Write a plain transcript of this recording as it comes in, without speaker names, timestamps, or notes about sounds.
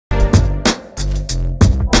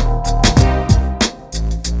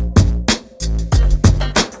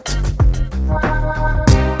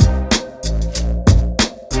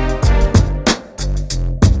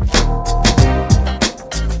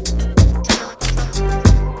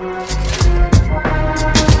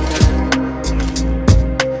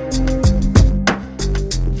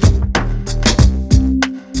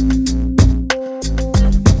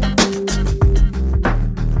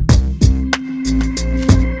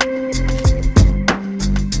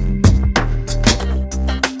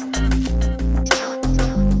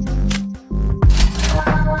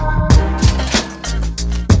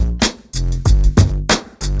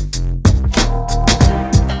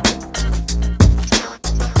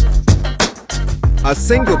A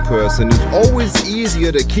single person is always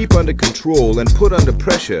easier to keep under control and put under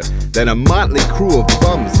pressure than a motley crew of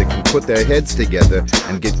bums that can put their heads together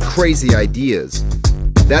and get crazy ideas.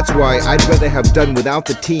 That's why I'd rather have done without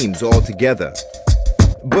the teams altogether.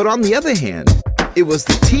 But on the other hand, it was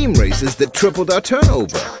the team races that tripled our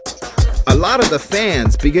turnover. A lot of the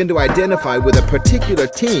fans began to identify with a particular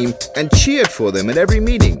team and cheered for them at every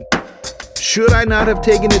meeting. Should I not have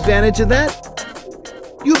taken advantage of that?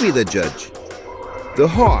 You be the judge. The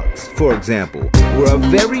Hawks, for example, were a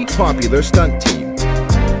very popular stunt team.